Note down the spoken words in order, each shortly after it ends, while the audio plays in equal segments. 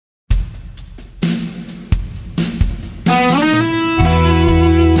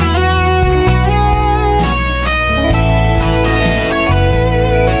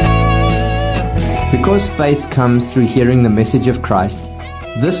Because faith comes through hearing the message of Christ,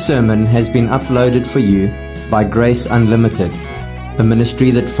 this sermon has been uploaded for you by Grace Unlimited, a ministry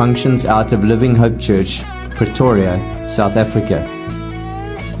that functions out of Living Hope Church, Pretoria, South Africa.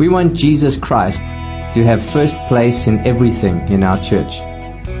 We want Jesus Christ to have first place in everything in our church,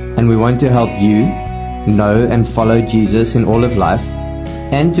 and we want to help you know and follow Jesus in all of life,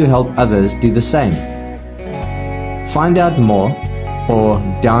 and to help others do the same. Find out more or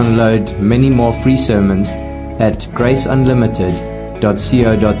download many more free sermons at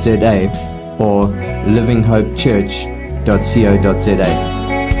graceunlimited.co.za or livinghopechurch.co.za.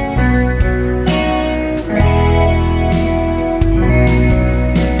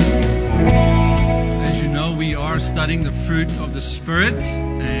 Studying the fruit of the Spirit,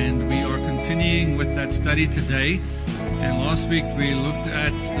 and we are continuing with that study today. And last week we looked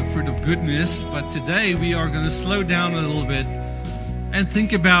at the fruit of goodness, but today we are going to slow down a little bit and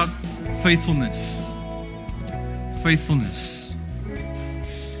think about faithfulness. Faithfulness.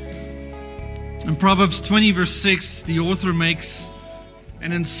 In Proverbs 20 verse 6, the author makes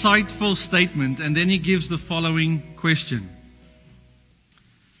an insightful statement, and then he gives the following question.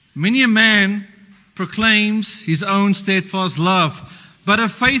 Many a man proclaims his own steadfast love, but a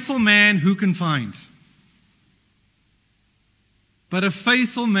faithful man who can find? But a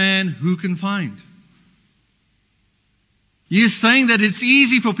faithful man who can find? He is saying that it's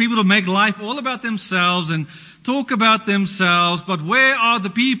easy for people to make life all about themselves and talk about themselves, but where are the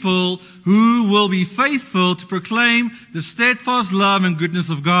people who will be faithful to proclaim the steadfast love and goodness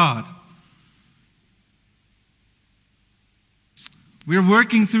of God? We are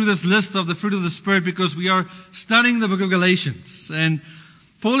working through this list of the fruit of the Spirit because we are studying the book of Galatians. And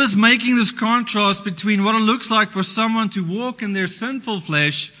Paul is making this contrast between what it looks like for someone to walk in their sinful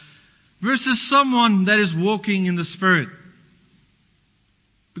flesh versus someone that is walking in the Spirit.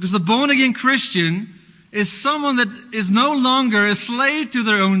 Because the born-again Christian is someone that is no longer a slave to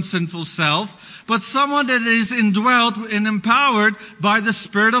their own sinful self, but someone that is indwelt and empowered by the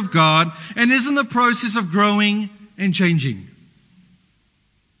Spirit of God and is in the process of growing and changing.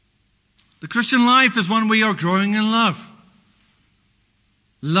 The Christian life is one where you are growing in love.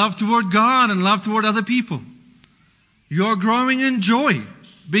 Love toward God and love toward other people. You are growing in joy.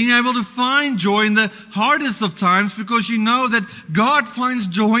 Being able to find joy in the hardest of times because you know that God finds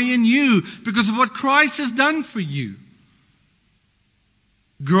joy in you because of what Christ has done for you.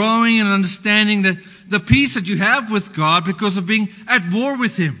 Growing and understanding that the peace that you have with God because of being at war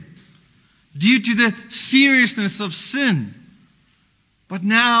with Him. Due to the seriousness of sin. But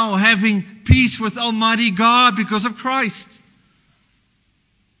now having peace with Almighty God because of Christ.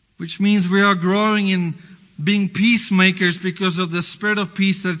 Which means we are growing in being peacemakers because of the Spirit of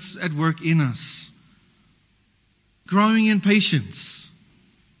peace that's at work in us. Growing in patience.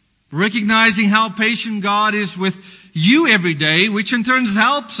 Recognizing how patient God is with you every day, which in turn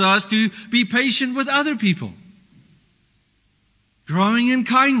helps us to be patient with other people. Growing in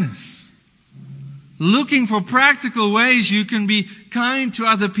kindness. Looking for practical ways you can be kind to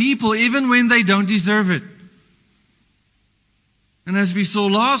other people even when they don't deserve it. And as we saw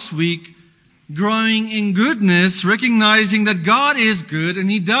last week, growing in goodness, recognizing that God is good and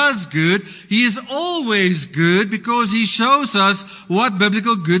He does good. He is always good because He shows us what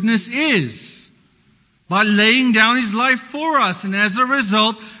biblical goodness is. By laying down His life for us. And as a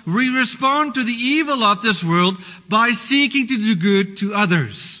result, we respond to the evil of this world by seeking to do good to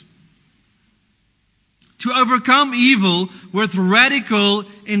others. To overcome evil with radical,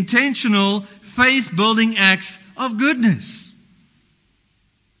 intentional, faith-building acts of goodness.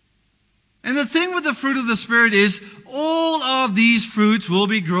 And the thing with the fruit of the Spirit is, all of these fruits will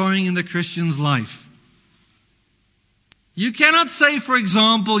be growing in the Christian's life. You cannot say, for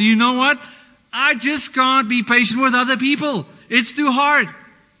example, you know what? I just can't be patient with other people. It's too hard.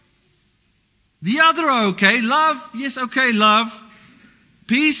 The other are okay. Love, yes, okay, love.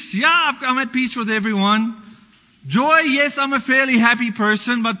 Peace, yeah, I'm at peace with everyone. Joy, yes, I'm a fairly happy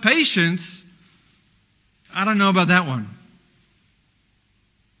person. But patience, I don't know about that one.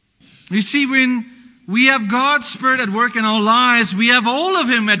 You see, when we have God's Spirit at work in our lives, we have all of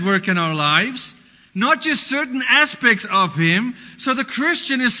Him at work in our lives. Not just certain aspects of Him. So the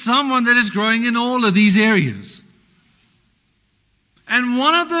Christian is someone that is growing in all of these areas. And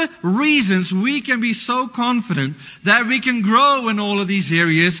one of the reasons we can be so confident that we can grow in all of these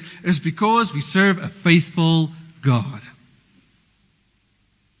areas is because we serve a faithful God.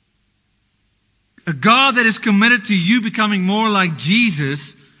 A God that is committed to you becoming more like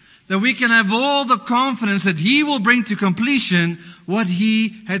Jesus, that we can have all the confidence that He will bring to completion what He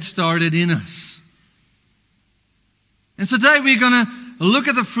had started in us. And today we're going to look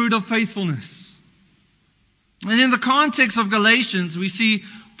at the fruit of faithfulness. And in the context of Galatians, we see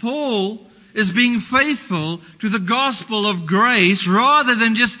Paul is being faithful to the gospel of grace rather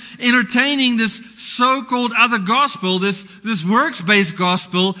than just entertaining this so-called other gospel, this works-based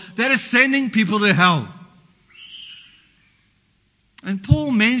gospel that is sending people to hell. And Paul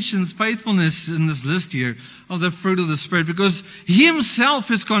mentions faithfulness in this list here of the fruit of the Spirit because he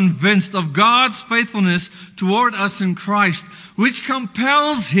himself is convinced of God's faithfulness toward us in Christ, which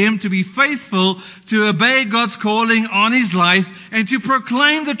compels him to be faithful to obey God's calling on his life and to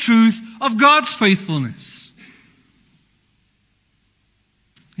proclaim the truth of God's faithfulness.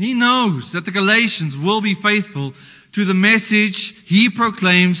 He knows that the Galatians will be faithful to the message he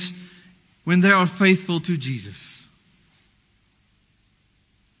proclaims when they are faithful to Jesus.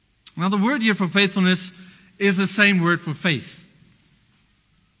 Now the word here for faithfulness is the same word for faith.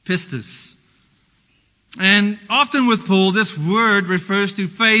 Pistis. And often with Paul, this word refers to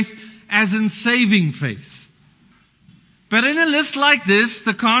faith as in saving faith. But in a list like this,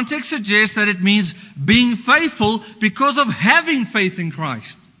 the context suggests that it means being faithful because of having faith in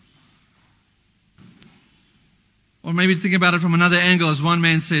Christ. Or maybe think about it from another angle, as one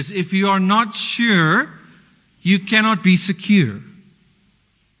man says, if you are not sure, you cannot be secure.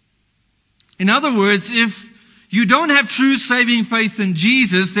 In other words, if you don't have true saving faith in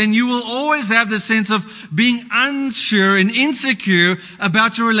Jesus, then you will always have the sense of being unsure and insecure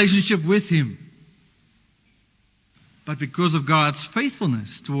about your relationship with Him. But because of God's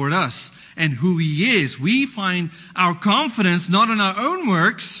faithfulness toward us and who He is, we find our confidence not in our own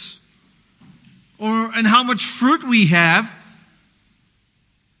works or in how much fruit we have,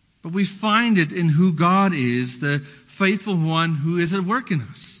 but we find it in who God is, the faithful one who is at work in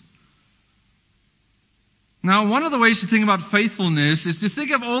us. Now, one of the ways to think about faithfulness is to think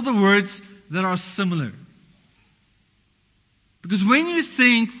of all the words that are similar. Because when you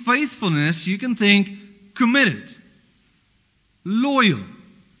think faithfulness, you can think committed, loyal,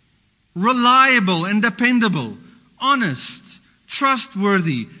 reliable and dependable, honest,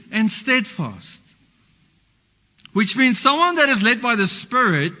 trustworthy, and steadfast. Which means someone that is led by the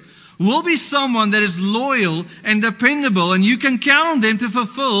Spirit will be someone that is loyal and dependable, and you can count on them to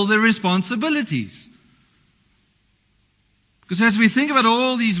fulfill their responsibilities. Because as we think about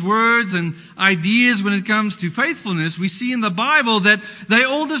all these words and ideas when it comes to faithfulness, we see in the Bible that they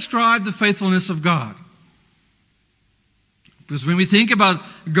all describe the faithfulness of God. Because when we think about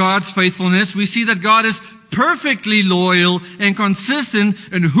God's faithfulness, we see that God is perfectly loyal and consistent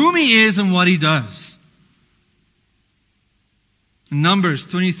in whom He is and what He does. In Numbers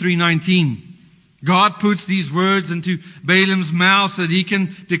 23:19, God puts these words into Balaam's mouth so that he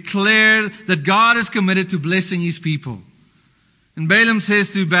can declare that God is committed to blessing His people. And Balaam says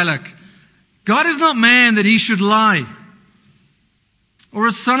to Balak, God is not man that He should lie, or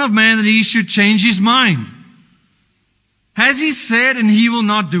a son of man that He should change His mind. Has He said and He will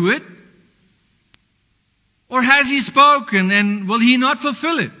not do it? Or has He spoken and will He not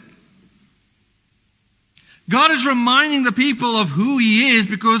fulfill it? God is reminding the people of who He is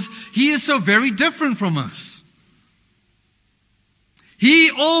because He is so very different from us. He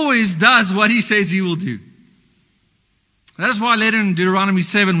always does what He says He will do. That is why later in Deuteronomy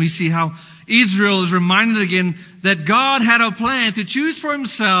 7 we see how Israel is reminded again that God had a plan to choose for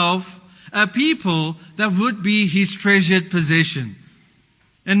Himself a people that would be His treasured possession.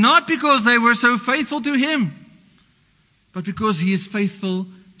 And not because they were so faithful to Him, but because He is faithful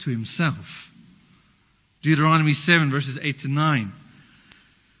to Himself. Deuteronomy 7 verses 8 to 9.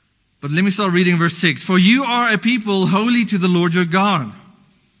 But let me start reading verse 6. For you are a people holy to the Lord your God.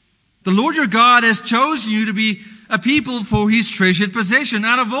 The Lord your God has chosen you to be a people for His treasured possession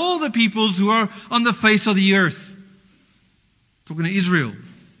out of all the peoples who are on the face of the earth. Talking to Israel.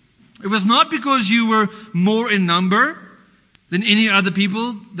 It was not because you were more in number than any other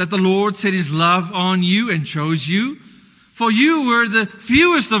people that the Lord set His love on you and chose you. For you were the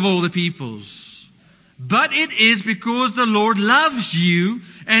fewest of all the peoples. But it is because the Lord loves you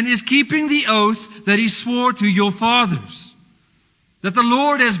and is keeping the oath that He swore to your fathers, that the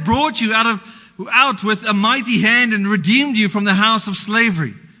Lord has brought you out with a mighty hand and redeemed you from the house of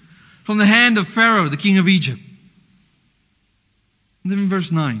slavery, from the hand of Pharaoh, the king of Egypt. And then in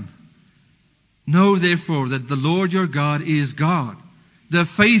verse 9, know therefore that the Lord your God is God, the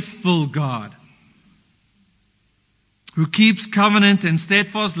faithful God, who keeps covenant and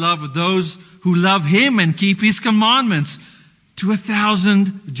steadfast love with those who love Him and keep His commandments to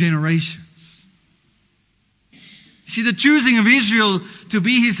 1,000 generations. See, the choosing of Israel to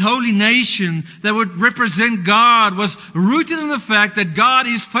be His holy nation that would represent God was rooted in the fact that God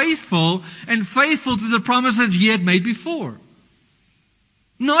is faithful and faithful to the promises He had made before.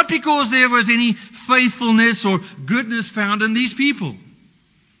 Not because there was any faithfulness or goodness found in these people.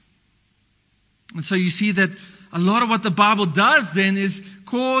 And so you see that a lot of what the Bible does then is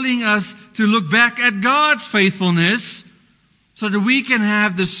calling us to look back at God's faithfulness so that we can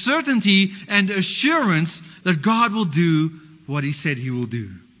have the certainty and assurance that God will do what He said He will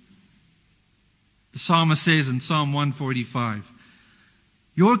do. The psalmist says in Psalm 145,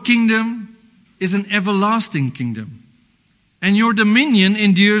 "Your kingdom is an everlasting kingdom, and your dominion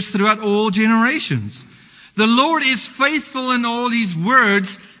endures throughout all generations. The Lord is faithful in all His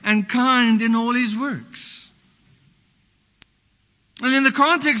words and kind in all His works." And in the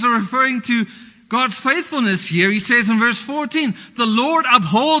context of referring to God's faithfulness here, He says in verse 14, "The Lord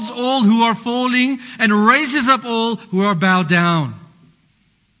upholds all who are falling and raises up all who are bowed down."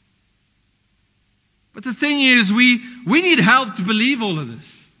 But the thing is, we need help to believe all of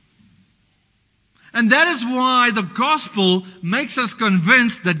this. And that is why the gospel makes us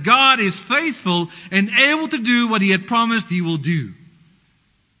convinced that God is faithful and able to do what He had promised He will do.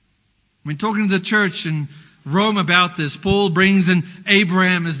 When talking to the church in Rome about this, Paul brings in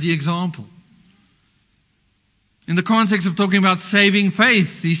Abraham as the example. In the context of talking about saving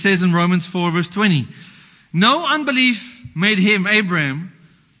faith, he says in Romans 4 verse 20, "No unbelief made him, Abraham,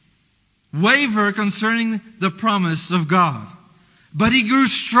 waver concerning the promise of God. But he grew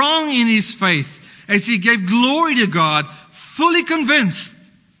strong in his faith as he gave glory to God, fully convinced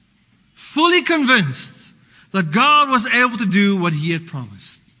that God was able to do what He had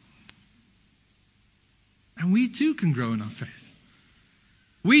promised." And we too can grow in our faith.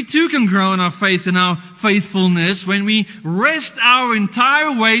 We too can grow in our faith and our faithfulness when we rest our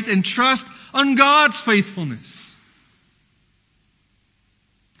entire weight and trust on God's faithfulness.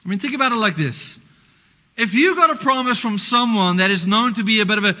 I mean, think about it like this. If you got a promise from someone that is known to be a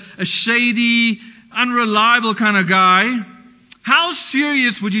bit of a shady, unreliable kind of guy, how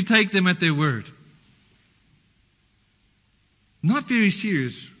serious would you take them at their word? Not very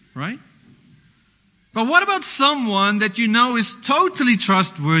serious, right? But what about someone that you know is totally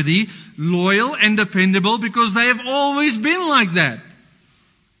trustworthy, loyal, and dependable because they have always been like that?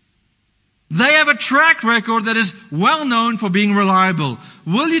 They have a track record that is well known for being reliable.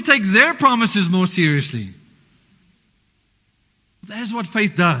 Will you take their promises more seriously? That is what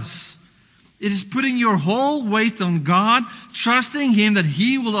faith does. It is putting your whole weight on God, trusting Him that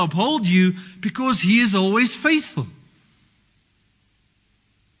He will uphold you because He is always faithful.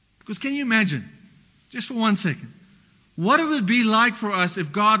 Because can you imagine, just for 1 second, what it would be like for us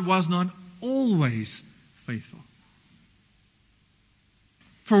if God was not always faithful?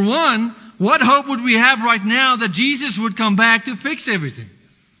 For one, what hope would we have right now that Jesus would come back to fix everything?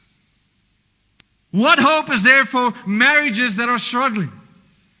 What hope is there for marriages that are struggling?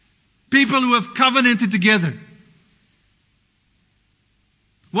 People who have covenanted together.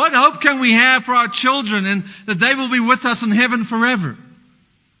 What hope can we have for our children and that they will be with us in heaven forever?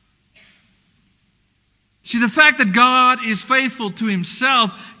 See, the fact that God is faithful to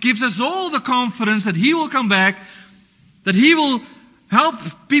Himself gives us all the confidence that He will come back, that He will help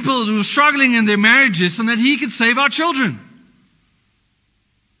people who are struggling in their marriages, and that He can save our children.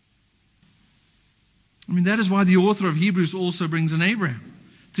 I mean, that is why the author of Hebrews also brings in Abraham,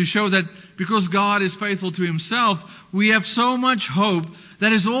 to show that because God is faithful to Himself, we have so much hope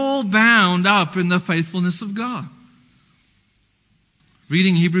that is all bound up in the faithfulness of God.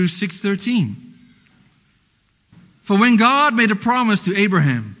 Reading Hebrews 6:13. "For when God made a promise to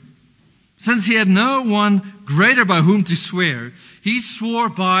Abraham, since he had no one greater by whom to swear, He swore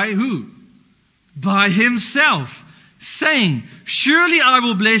by" who? "By Himself, saying, 'Surely I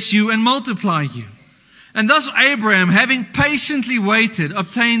will bless you and multiply you.' And thus Abraham, having patiently waited,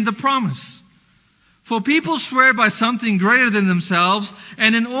 obtained the promise. For people swear by something greater than themselves,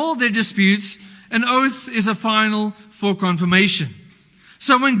 and in all their disputes, an oath is a final for confirmation.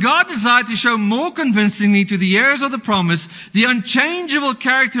 So when God desired to show more convincingly to the heirs of the promise the unchangeable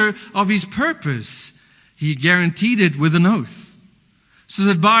character of His purpose, He guaranteed it with an oath. So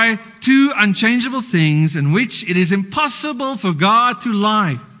that by two unchangeable things in which it is impossible for God to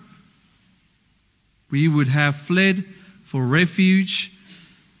lie, we would have fled for refuge,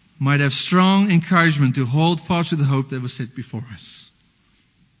 might have strong encouragement to hold fast to the hope that was set before us."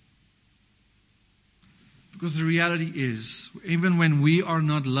 Because the reality is, even when we are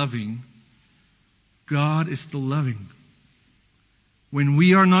not loving, God is still loving. When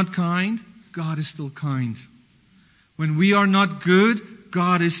we are not kind, God is still kind. When we are not good,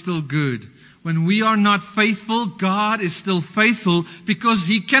 God is still good. When we are not faithful, God is still faithful because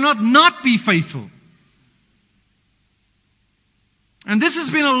He cannot not be faithful. And this has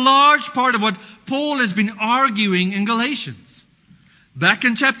been a large part of what Paul has been arguing in Galatians. Back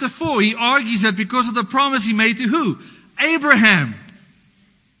in chapter 4, he argues that because of the promise he made to who? Abraham.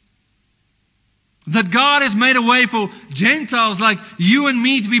 That God has made a way for Gentiles like you and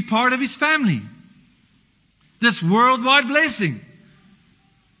me to be part of His family. This worldwide blessing.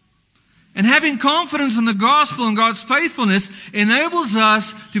 And having confidence in the gospel and God's faithfulness enables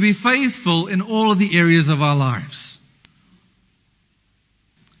us to be faithful in all of the areas of our lives.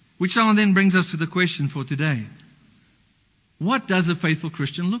 Which now then brings us to the question for today. What does a faithful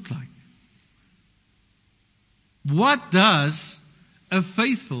Christian look like? What does a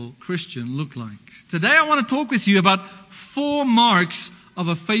faithful Christian look like? Today I want to talk with you about 4 marks of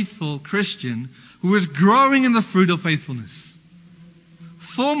a faithful Christian who is growing in the fruit of faithfulness.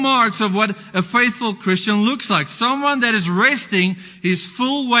 4 marks of what a faithful Christian looks like. Someone that is resting his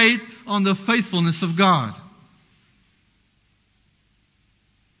full weight on the faithfulness of God.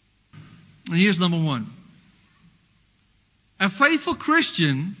 And here's number 1. A faithful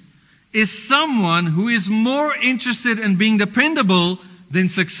Christian is someone who is more interested in being dependable than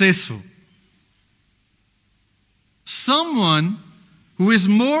successful. Someone who is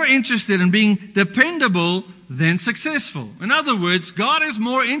more interested in being dependable than successful. In other words, God is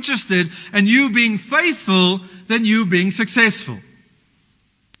more interested in you being faithful than you being successful.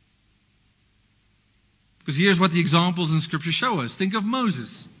 Because here's what the examples in Scripture show us. Think of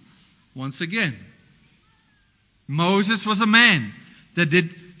Moses. Once again, Moses was a man that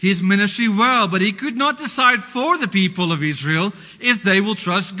did his ministry well, but he could not decide for the people of Israel if they will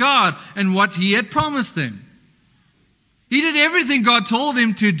trust God and what He had promised them. He did everything God told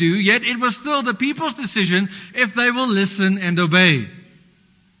him to do, yet it was still the people's decision if they will listen and obey.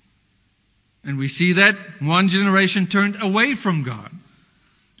 And we see that one generation turned away from God,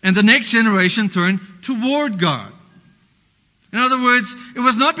 and the next generation turned toward God. In other words, it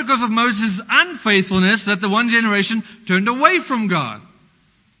was not because of Moses' unfaithfulness that the one generation turned away from God.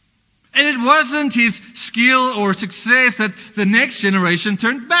 And it wasn't his skill or success that the next generation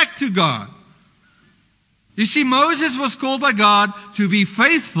turned back to God. You see, Moses was called by God to be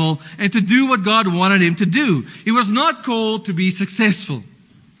faithful and to do what God wanted him to do. He was not called to be successful.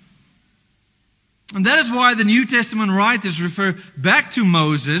 And that is why the New Testament writers refer back to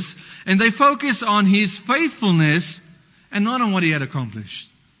Moses, and they focus on his faithfulness and not on what he had accomplished.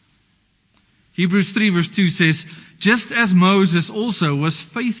 Hebrews 3 verse 2 says, just as Moses also was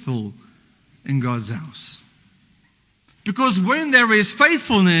faithful in God's house. Because when there is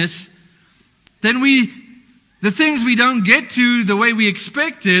faithfulness, then the things we don't get to the way we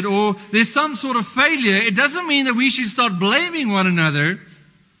expected, or there's some sort of failure, it doesn't mean that we should start blaming one another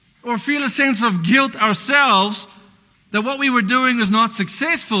or feel a sense of guilt ourselves that what we were doing was not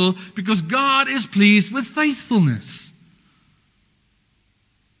successful, because God is pleased with faithfulness.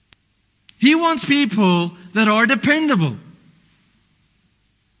 He wants people that are dependable,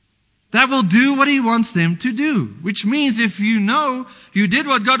 that will do what He wants them to do. Which means if you know you did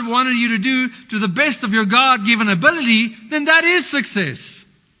what God wanted you to do to the best of your God-given ability, then that is success.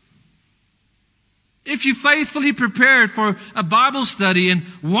 If you faithfully prepared for a Bible study and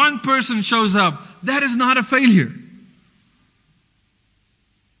one person shows up, that is not a failure.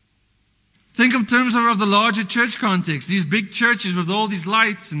 Think in terms of the larger church context, these big churches with all these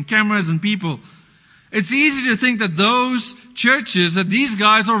lights and cameras and people. It's easy to think that those churches, that these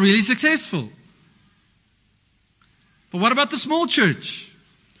guys are really successful. But what about the small church?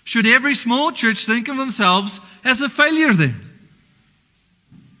 Should every small church think of themselves as a failure then?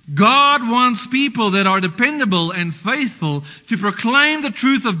 God wants people that are dependable and faithful to proclaim the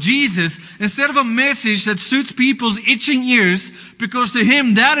truth of Jesus instead of a message that suits people's itching ears, because to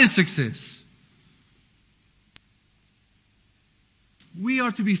Him that is success. We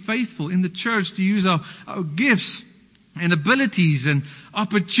are to be faithful in the church to use our gifts and abilities and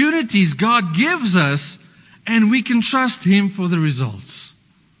opportunities God gives us, and we can trust Him for the results.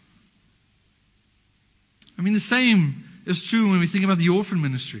 I mean, the same is true when we think about the orphan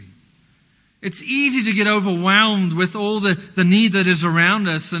ministry. It's easy to get overwhelmed with all the need that is around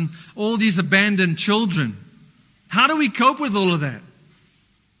us and all these abandoned children. How do we cope with all of that?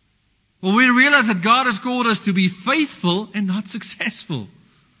 Well, we realize that God has called us to be faithful and not successful.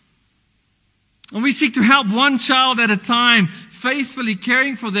 And we seek to help one child at a time, faithfully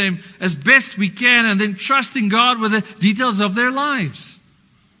caring for them as best we can, and then trusting God with the details of their lives.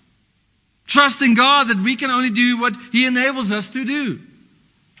 Trusting God that we can only do what He enables us to do.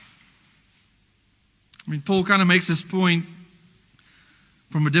 I mean, Paul kind of makes this point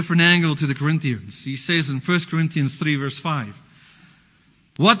from a different angle to the Corinthians. He says in 1 Corinthians 3 verse 5,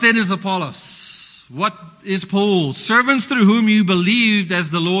 what then is Apollos? What is Paul? Servants through whom you believed as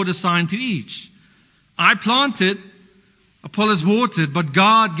the Lord assigned to each. I planted, Apollos watered, but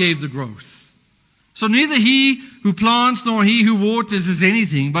God gave the growth. So neither he who plants nor he who waters is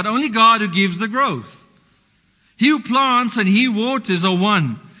anything, but only God who gives the growth. He who plants and he who waters are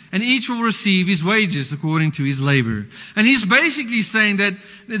one, and each will receive his wages according to his labor. And he's basically saying that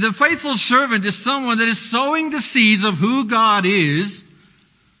the faithful servant is someone that is sowing the seeds of who God is,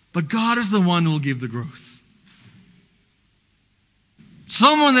 but God is the one who will give the growth.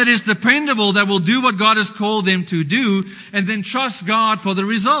 Someone that is dependable, that will do what God has called them to do, and then trust God for the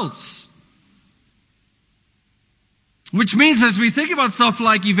results. Which means as we think about stuff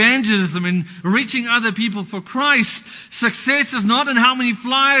like evangelism and reaching other people for Christ, success is not in how many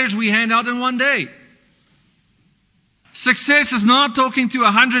flyers we hand out in one day. Success is not talking to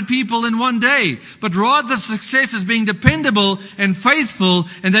 100 people in one day, but rather success is being dependable and faithful,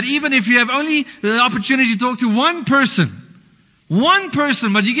 and that even if you have only the opportunity to talk to one person,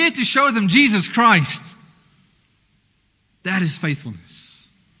 but you get to show them Jesus Christ, that is faithfulness.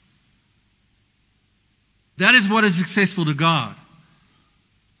 That is what is successful to God.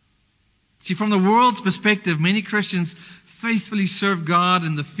 See, from the world's perspective, many Christians faithfully serve God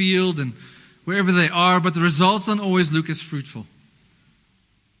in the field and wherever they are, but the results don't always look as fruitful.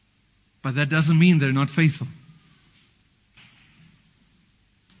 But that doesn't mean they're not faithful.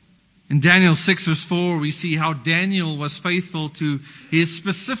 In Daniel 6 verse 4, we see how Daniel was faithful to his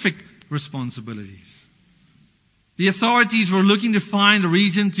specific responsibilities. The authorities were looking to find a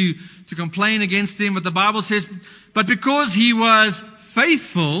reason to complain against him, but the Bible says, but because he was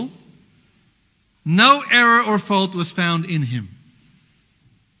faithful, no error or fault was found in him.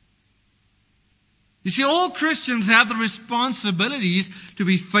 You see, all Christians have the responsibilities to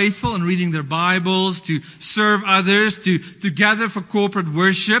be faithful in reading their Bibles, to serve others, to gather for corporate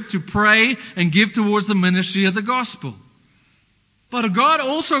worship, to pray and give towards the ministry of the gospel. But God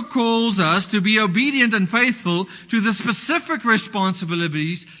also calls us to be obedient and faithful to the specific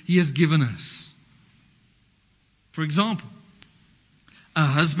responsibilities He has given us. For example, a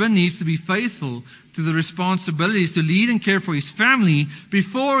husband needs to be faithful to the responsibilities to lead and care for his family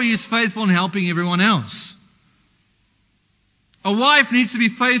before he is faithful in helping everyone else. A wife needs to be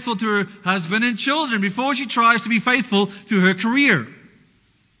faithful to her husband and children before she tries to be faithful to her career.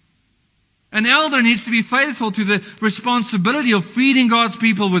 An elder needs to be faithful to the responsibility of feeding God's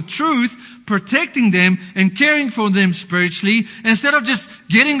people with truth, protecting them, and caring for them spiritually, instead of just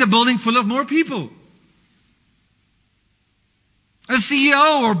getting the building full of more people. A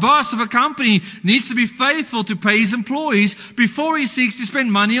CEO or boss of a company needs to be faithful to pay his employees before he seeks to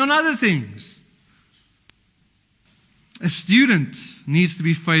spend money on other things. A student needs to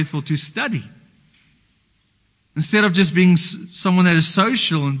be faithful to study, instead of just being someone that is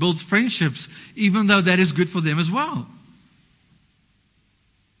social and builds friendships, even though that is good for them as well.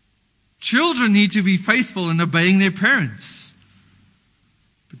 Children need to be faithful in obeying their parents,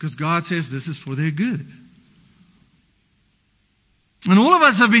 because God says this is for their good. And all of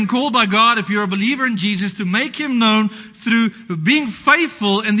us have been called by God, if you're a believer in Jesus, to make Him known through being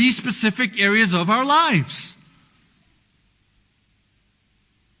faithful in these specific areas of our lives.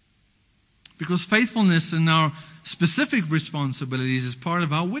 Because faithfulness in our specific responsibilities is part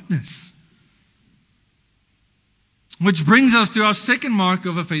of our witness. Which brings us to our second mark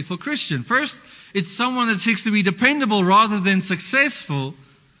of a faithful Christian. First, it's someone that seeks to be dependable rather than successful.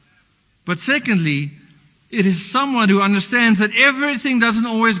 But secondly, it is someone who understands that everything doesn't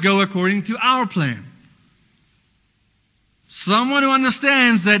always go according to our plan. Someone who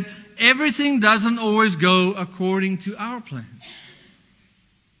understands that everything doesn't always go according to our plan.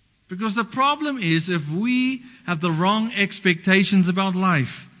 Because the problem is, if we have the wrong expectations about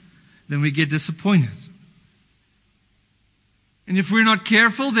life, then we get disappointed. And if we're not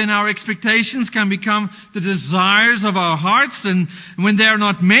careful, then our expectations can become the desires of our hearts. And when they are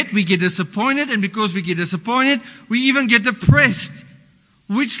not met, we get disappointed. And because we get disappointed, we even get depressed.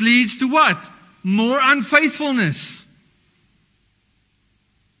 Which leads to what? More unfaithfulness.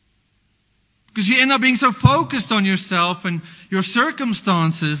 Because you end up being so focused on yourself and your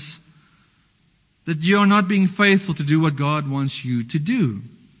circumstances that you are not being faithful to do what God wants you to do.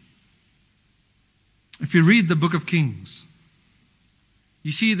 If you read the book of Kings,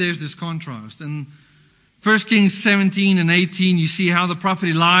 you see there's this contrast. In 1 Kings 17 and 18, you see how the prophet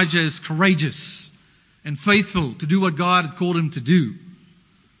Elijah is courageous and faithful to do what God had called him to do.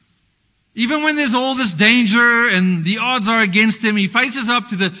 Even when there's all this danger and the odds are against him, he faces up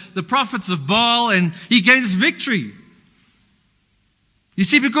to the prophets of Baal and he gains victory. You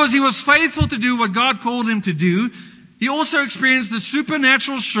see, because he was faithful to do what God called him to do, he also experienced the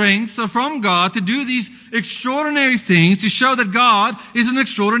supernatural strength from God to do these extraordinary things to show that God is an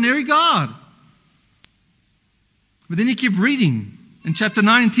extraordinary God. But then you keep reading in chapter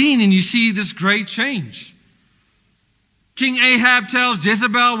 19 and you see this great change. King Ahab tells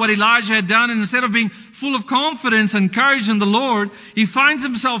Jezebel what Elijah had done, and instead of being full of confidence and courage in the Lord, he finds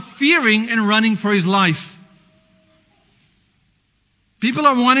himself fearing and running for his life. People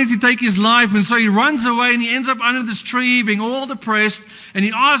are wanting to take his life, and so he runs away and he ends up under this tree being all depressed, and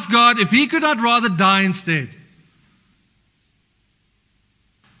he asks God if he could not rather die instead.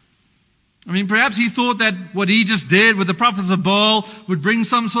 I mean, perhaps he thought that what he just did with the prophets of Baal would bring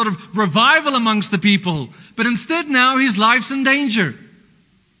some sort of revival amongst the people. But instead now his life's in danger.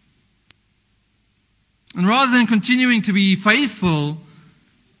 And rather than continuing to be faithful,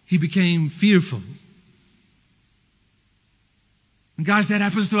 he became fearful. And guys, that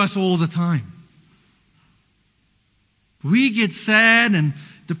happens to us all the time. We get sad and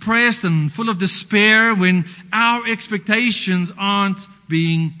depressed and full of despair when our expectations aren't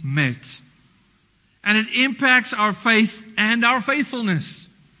being met. And it impacts our faith and our faithfulness.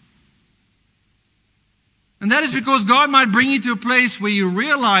 And that is because God might bring you to a place where you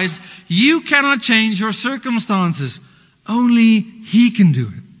realize you cannot change your circumstances. Only He can do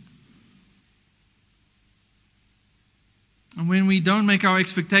it. And when we don't make our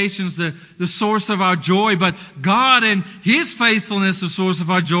expectations the source of our joy, but God and His faithfulness the source of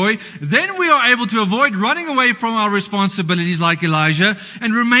our joy, then we are able to avoid running away from our responsibilities like Elijah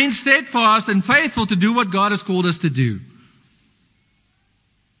and remain steadfast and faithful to do what God has called us to do.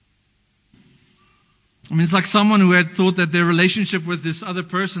 I mean, it's like someone who had thought that their relationship with this other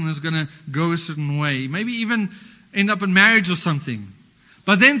person is going to go a certain way. Maybe even end up in marriage or something.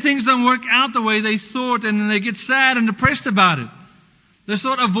 But then things don't work out the way they thought, and they get sad and depressed about it. They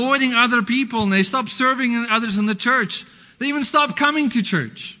start avoiding other people, and they stop serving others in the church. They even stop coming to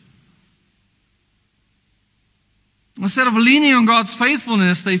church. Instead of leaning on God's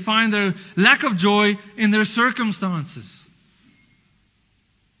faithfulness, they find their lack of joy in their circumstances,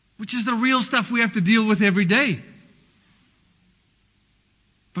 which is the real stuff we have to deal with every day.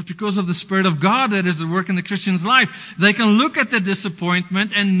 But because of the Spirit of God that is at work in the Christian's life, they can look at the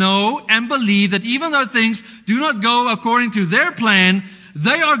disappointment and know and believe that even though things do not go according to their plan,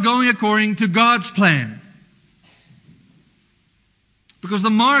 they are going according to God's plan. Because the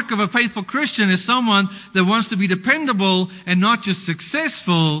mark of a faithful Christian is someone that wants to be dependable and not just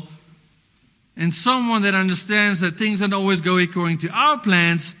successful, and someone that understands that things don't always go according to our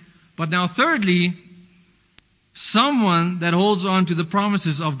plans. But now thirdly, someone that holds on to the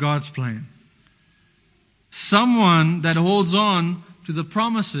promises of God's plan. Someone that holds on to the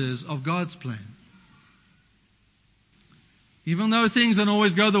promises of God's plan. Even though things don't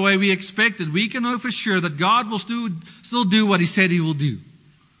always go the way we expected, we can know for sure that God will still do what He said He will do.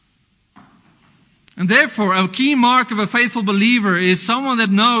 And therefore, a key mark of a faithful believer is someone that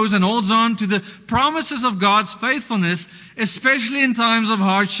knows and holds on to the promises of God's faithfulness, especially in times of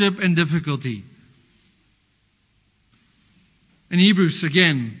hardship and difficulty. In Hebrews,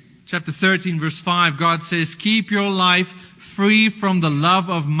 again, chapter 13, verse 5, God says, "Keep your life free from the love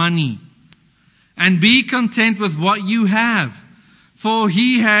of money, and be content with what you have. For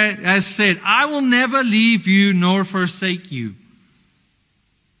He has said, I will never leave you nor forsake you."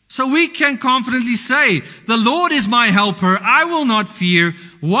 So we can confidently say, "The Lord is my helper. I will not fear.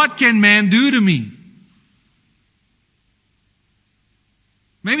 What can man do to me?"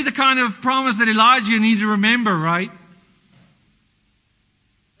 Maybe the kind of promise that Elijah needed to remember, right?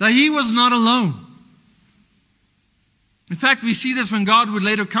 That he was not alone. In fact, we see this when God would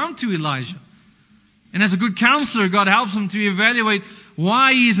later come to Elijah. And as a good counselor, God helps him to evaluate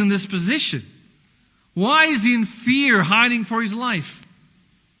why he is in this position. Why is he in fear, hiding for his life?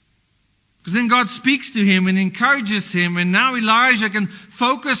 Because then God speaks to him and encourages him, and now Elijah can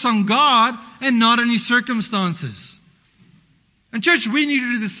focus on God and not on his circumstances. And church, we need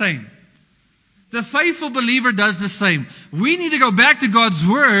to do the same. The faithful believer does the same. We need to go back to God's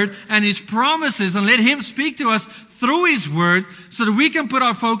Word and His promises and let Him speak to us through His Word so that we can put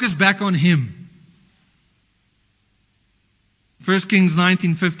our focus back on Him. 1 Kings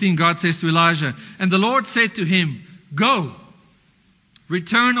 19:15, God says to Elijah, "And the Lord said to him, Go,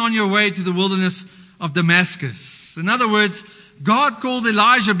 return on your way to the wilderness of Damascus." In other words, God called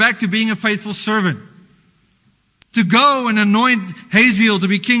Elijah back to being a faithful servant. To go and anoint Hazael to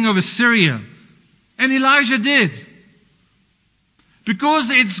be king of Assyria. And Elijah did.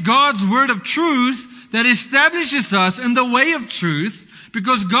 Because it's God's word of truth that establishes us in the way of truth.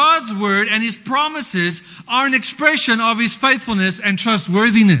 Because God's word and His promises are an expression of His faithfulness and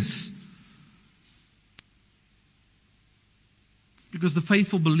trustworthiness. Because the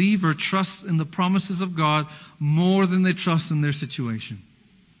faithful believer trusts in the promises of God more than they trust in their situation.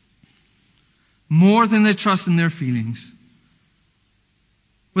 more than they trust in their feelings.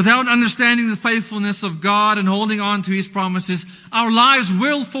 Without understanding the faithfulness of God and holding on to His promises, our lives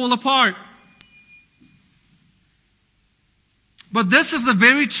will fall apart. But this is the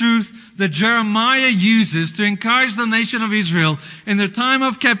very truth that Jeremiah uses to encourage the nation of Israel in their time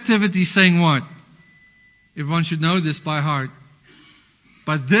of captivity, saying what? Everyone should know this by heart.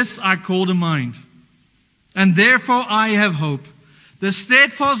 But this I call to mind, and therefore I have hope. The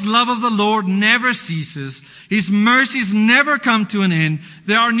steadfast love of the Lord never ceases. His mercies never come to an end.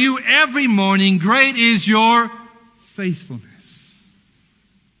 They are new every morning. Great is your faithfulness.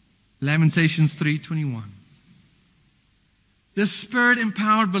 Lamentations 3:21. The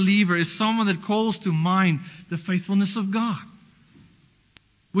Spirit-empowered believer is someone that calls to mind the faithfulness of God,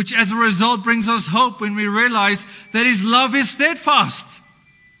 which as a result brings us hope when we realize that His love is steadfast.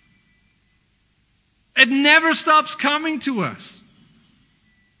 It never stops coming to us.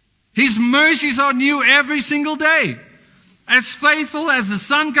 His mercies are new every single day. As faithful as the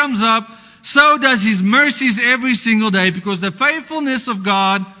sun comes up, so does His mercies every single day, because the faithfulness of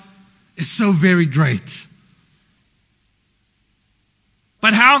God is so very great.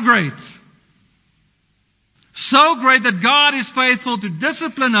 But how great? So great that God is faithful to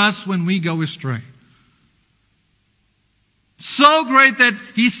discipline us when we go astray. So great that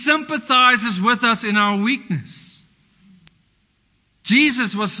He sympathizes with us in our weakness.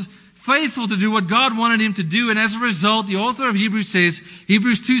 Jesus was faithful to do what God wanted Him to do, and as a result, the author of Hebrews says,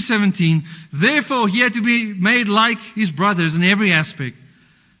 Hebrews 2:17, therefore He had to be made like His brothers in every aspect,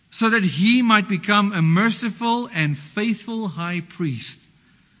 so that He might become a merciful and faithful high priest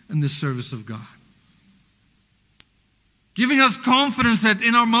in the service of God. Giving us confidence that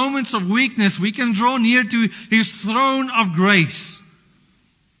in our moments of weakness, we can draw near to His throne of grace.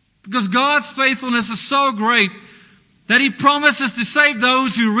 Because God's faithfulness is so great that He promises to save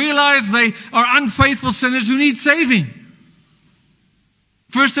those who realize they are unfaithful sinners who need saving.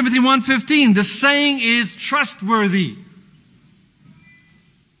 1 Timothy 1:15, the saying is trustworthy.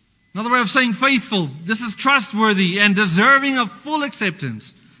 Another way of saying faithful. This is trustworthy and deserving of full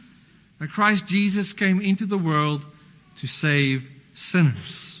acceptance. That Christ Jesus came into the world to save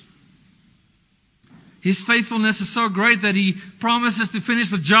sinners. His faithfulness is so great that He promises to finish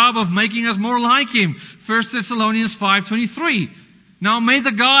the job of making us more like Him. 1 Thessalonians 5:23. Now may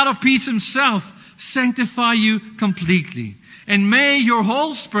the God of peace Himself sanctify you completely. And may your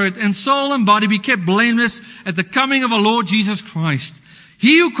whole spirit and soul and body be kept blameless at the coming of our Lord Jesus Christ.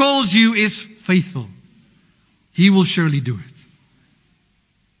 He who calls you is faithful. He will surely do it.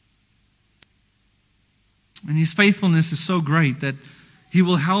 And His faithfulness is so great that He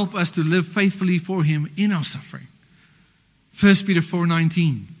will help us to live faithfully for Him in our suffering. 1 Peter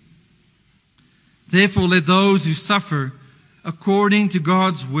 4:19. Therefore let those who suffer according to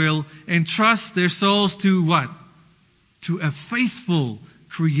God's will entrust their souls to what? To a faithful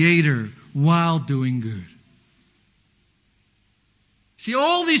Creator while doing good. See,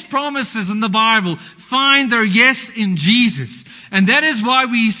 all these promises in the Bible find their yes in Jesus. And that is why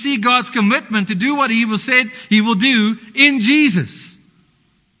we see God's commitment to do what He said He will do in Jesus.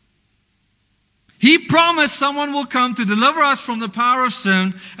 He promised someone will come to deliver us from the power of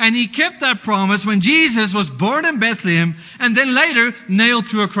sin, and He kept that promise when Jesus was born in Bethlehem and then later nailed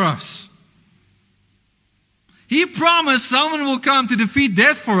to a cross. He promised someone will come to defeat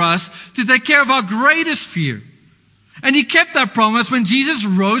death for us, to take care of our greatest fear. And He kept that promise when Jesus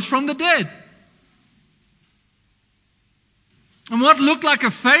rose from the dead. And what looked like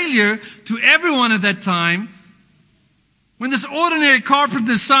a failure to everyone at that time, when this ordinary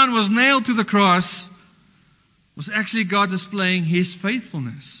carpenter's son was nailed to the cross, was actually God displaying His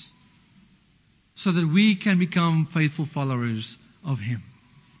faithfulness so that we can become faithful followers of Him.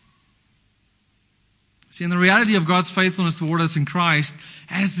 See, and the reality of God's faithfulness toward us in Christ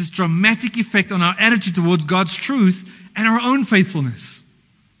has this dramatic effect on our attitude towards God's truth and our own faithfulness.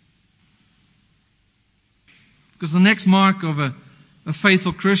 Because the next mark of a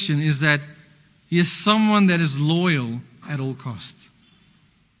faithful Christian is that he is someone that is loyal at all costs.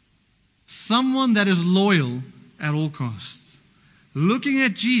 Someone that is loyal at all costs. Looking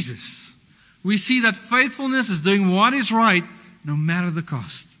at Jesus, we see that faithfulness is doing what is right no matter the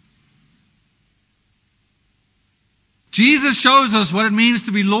cost. Jesus shows us what it means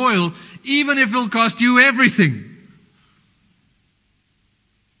to be loyal, even if it will cost you everything.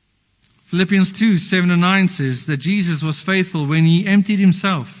 Philippians 2:7-9 says that Jesus was faithful when He emptied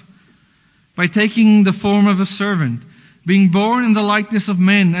Himself by taking the form of a servant, being born in the likeness of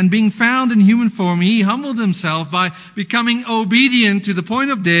men, and being found in human form, He humbled Himself by becoming obedient to the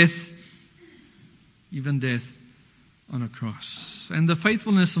point of death, even death on a cross. And the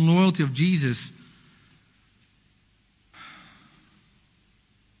faithfulness and loyalty of Jesus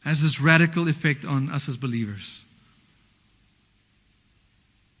has this radical effect on us as believers.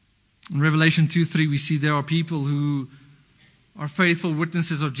 In Revelation 2:3, we see there are people who are faithful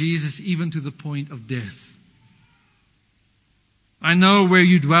witnesses of Jesus even to the point of death. I know where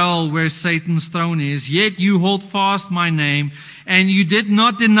you dwell, where Satan's throne is, yet you hold fast my name, and you did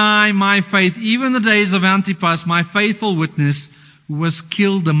not deny my faith, even the days of Antipas, my faithful witness, who was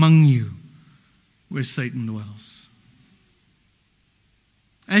killed among you, where Satan dwells.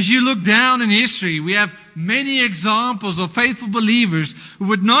 As you look down in history, we have many examples of faithful believers who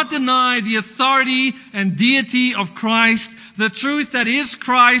would not deny the authority and deity of Christ, the truth that is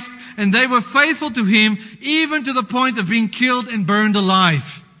Christ, and they were faithful to Him even to the point of being killed and burned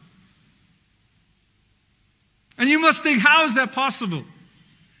alive. And you must think, how is that possible?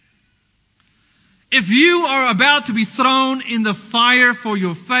 If you are about to be thrown in the fire for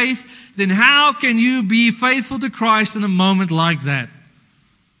your faith, then how can you be faithful to Christ in a moment like that?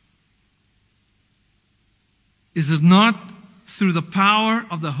 Is it not through the power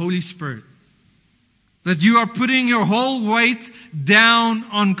of the Holy Spirit that you are putting your whole weight down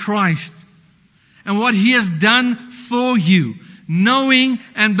on Christ and what He has done for you, knowing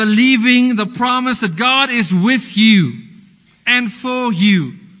and believing the promise that God is with you and for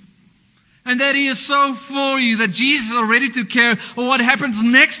you, and that He is so for you that Jesus already took care of what happens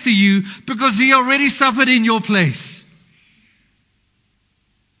next to you because He already suffered in your place?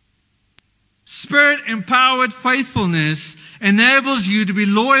 Spirit-empowered faithfulness enables you to be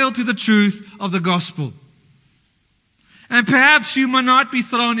loyal to the truth of the gospel. And perhaps you might not be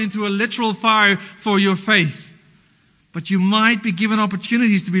thrown into a literal fire for your faith, but you might be given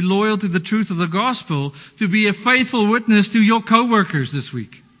opportunities to be loyal to the truth of the gospel, to be a faithful witness to your co-workers this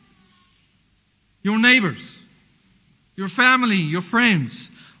week, your neighbors, your family, your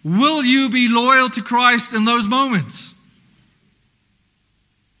friends. Will you be loyal to Christ in those moments?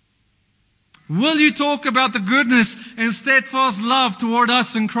 Will you talk about the goodness and steadfast love toward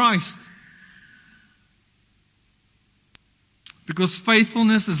us in Christ? Because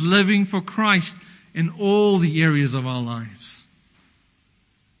faithfulness is living for Christ in all the areas of our lives.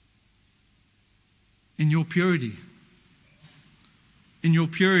 In your purity. In your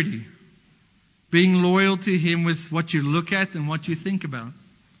purity. Being loyal to Him with what you look at and what you think about.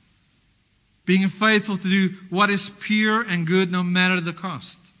 Being faithful to do what is pure and good no matter the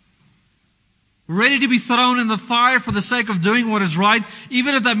cost. Ready to be thrown in the fire for the sake of doing what is right,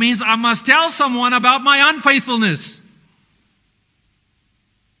 even if that means I must tell someone about my unfaithfulness.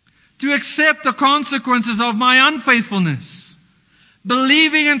 To accept the consequences of my unfaithfulness.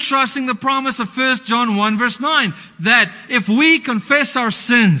 Believing and trusting the promise of 1 John 1 verse 9, that if we confess our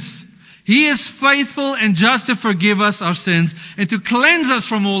sins, He is faithful and just to forgive us our sins and to cleanse us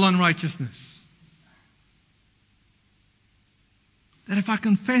from all unrighteousness. That if I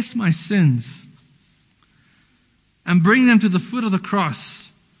confess my sins and bring them to the foot of the cross,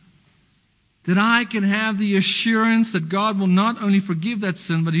 that I can have the assurance that God will not only forgive that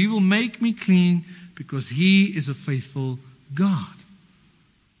sin, but He will make me clean because He is a faithful God.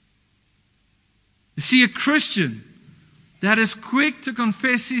 You see, a Christian that is quick to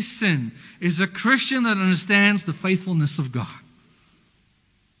confess his sin is a Christian that understands the faithfulness of God.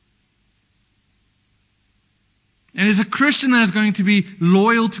 And is a Christian that is going to be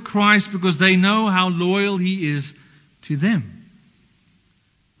loyal to Christ because they know how loyal He is to them.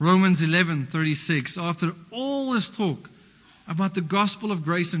 Romans 11:36. After all this talk about the gospel of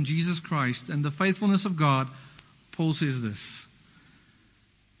grace in Jesus Christ and the faithfulness of God, Paul says this: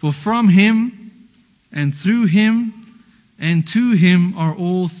 For from Him and through Him and to Him are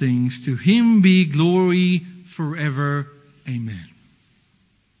all things. To Him be glory forever. Amen.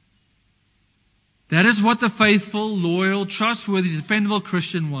 That is what the faithful, loyal, trustworthy, dependable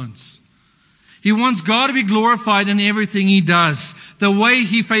Christian wants. He wants God to be glorified in everything he does. The way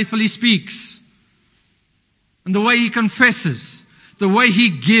he faithfully speaks. And the way he confesses. The way he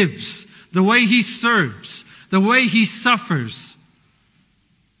gives. The way he serves. The way he suffers.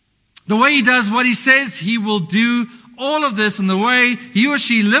 The way he does what he says he will do. All of this in the way he or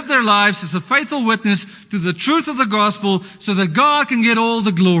she live their lives as a faithful witness to the truth of the gospel so that God can get all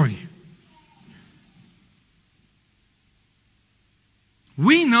the glory.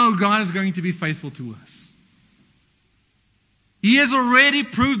 We know God is going to be faithful to us. He has already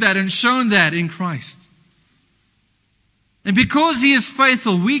proved that and shown that in Christ. And because He is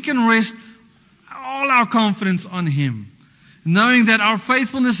faithful, we can rest all our confidence on Him, knowing that our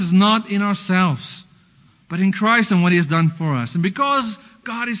faithfulness is not in ourselves, but in Christ and what He has done for us. And because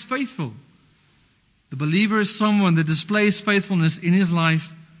God is faithful, the believer is someone that displays faithfulness in his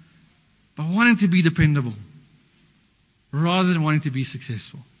life by wanting to be dependable rather than wanting to be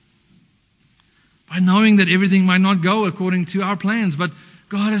successful. By knowing that everything might not go according to our plans, but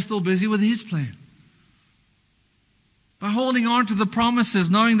God is still busy with His plan. By holding on to the promises,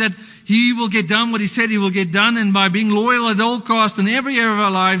 knowing that He will get done what He said He will get done, and by being loyal at all costs in every area of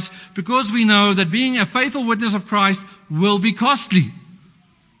our lives, because we know that being a faithful witness of Christ will be costly.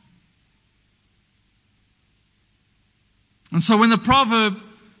 And so when the proverb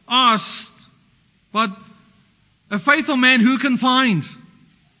asked, but a faithful man who can find?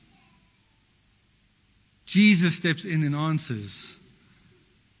 Jesus steps in and answers,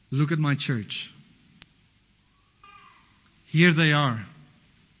 look at my church. Here they are,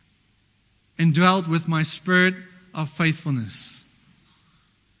 indwelt with my spirit of faithfulness,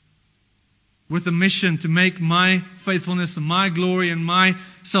 with a mission to make my faithfulness and my glory and my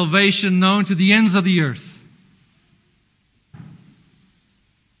salvation known to the ends of the earth.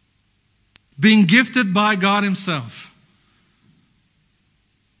 Being gifted by God Himself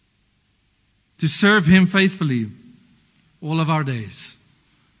to serve Him faithfully all of our days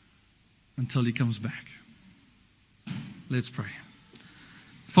until He comes back. Let's pray.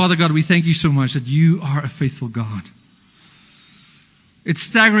 Father God, we thank You so much that You are a faithful God. It's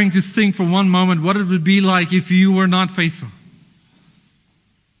staggering to think for one moment what it would be like if You were not faithful.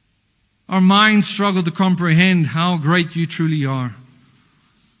 Our minds struggle to comprehend how great You truly are.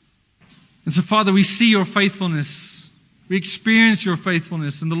 And so, Father, we see Your faithfulness. We experience Your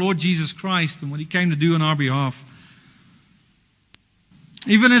faithfulness in the Lord Jesus Christ and what He came to do on our behalf.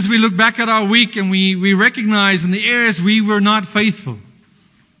 Even as we look back at our week and we recognize in the areas we were not faithful,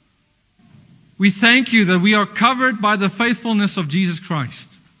 we thank You that we are covered by the faithfulness of Jesus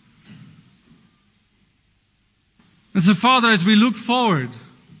Christ. And so, Father, as we look forward,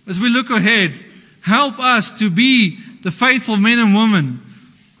 as we look ahead, help us to be the faithful men and women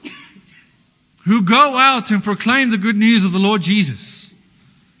who go out and proclaim the good news of the Lord Jesus.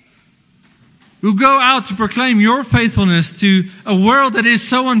 Who go out to proclaim Your faithfulness to a world that is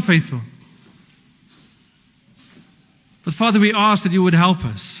so unfaithful. But Father, we ask that You would help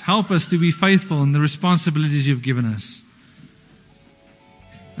us. Help us to be faithful in the responsibilities You've given us.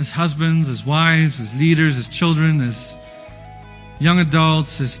 As husbands, as wives, as leaders, as children, as young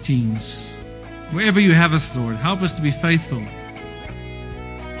adults, as teens. Wherever You have us, Lord, help us to be faithful.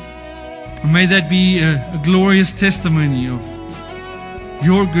 And may that be a glorious testimony of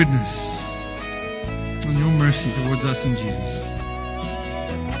Your goodness and Your mercy towards us in Jesus.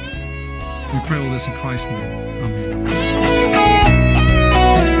 We pray all this in Christ's name. Amen.